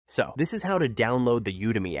So, this is how to download the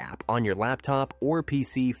Udemy app on your laptop or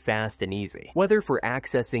PC fast and easy, whether for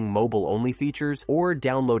accessing mobile-only features or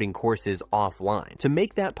downloading courses offline. To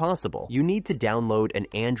make that possible, you need to download an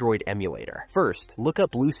Android emulator. First, look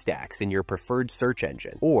up Bluestacks in your preferred search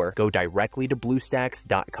engine, or go directly to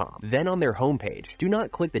Bluestacks.com. Then on their homepage, do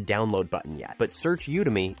not click the download button yet, but search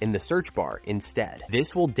Udemy in the search bar instead.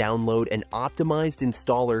 This will download an optimized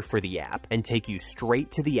installer for the app and take you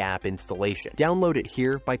straight to the app installation. Download it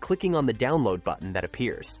here by clicking on the download button that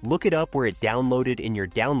appears. Look it up where it downloaded in your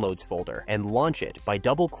downloads folder and launch it by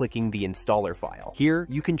double-clicking the installer file. Here,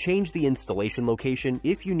 you can change the installation location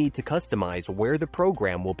if you need to customize where the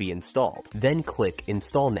program will be installed. Then click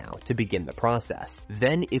Install Now to begin the process.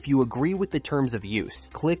 Then, if you agree with the terms of use,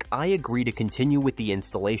 click I agree to continue with the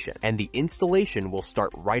installation, and the installation will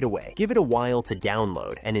start right away. Give it a while to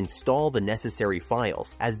download and install the necessary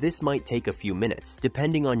files, as this might take a few minutes,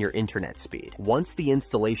 depending on your internet speed. Once the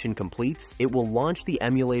installation completes, it will launch the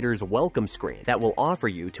emulator's welcome screen that will offer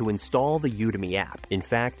you to install the Udemy app. In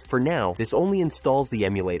fact, for now, this only installs the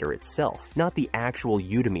emulator itself, not the actual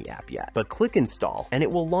Udemy app yet. But click Install, and it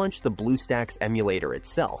will launch the Bluestacks emulator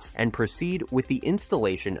itself, and proceed with the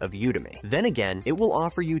installation of Udemy. Then again, it will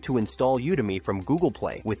offer you to install Udemy from Google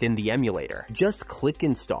Play within the emulator. Just click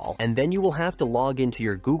Install, and then you will have to log into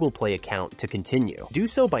your Google Play account to continue. Do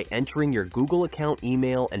so by entering your Google account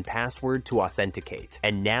email and password to authenticate.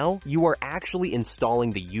 And now, you are actually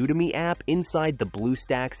installing the Udemy app inside the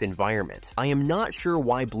Bluestacks environment. I am not sure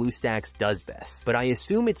why Bluestacks does this, but I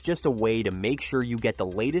assume it's just a way to make sure you get the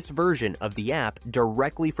latest version of the app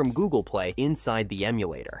directly from Google Play inside the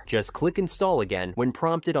emulator. Just click Install again when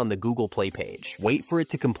prompted on the Google Play page. Wait for it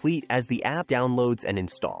to complete as the app downloads and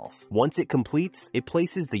installs. Once it completes, it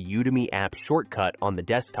places the Udemy app shortcut on the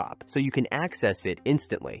desktop, so you can access it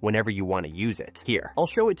instantly whenever you want to use it. Here, I'll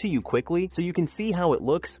show it to you quickly so you can see how it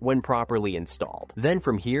looks when properly installed. Then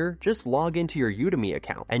from here, just log into your Udemy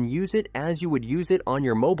account and use it as you would use it on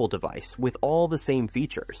your mobile device with all the same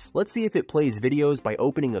features. Let's see if it plays videos by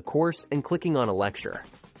opening a course and clicking on a lecture.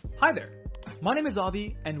 Hi there, my name is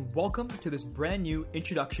Avi and welcome to this brand new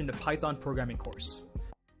Introduction to Python Programming course.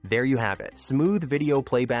 There you have it. Smooth video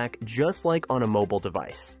playback just like on a mobile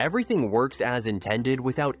device. Everything works as intended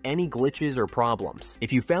without any glitches or problems.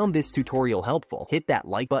 If you found this tutorial helpful, hit that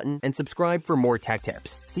like button and subscribe for more tech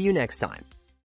tips. See you next time.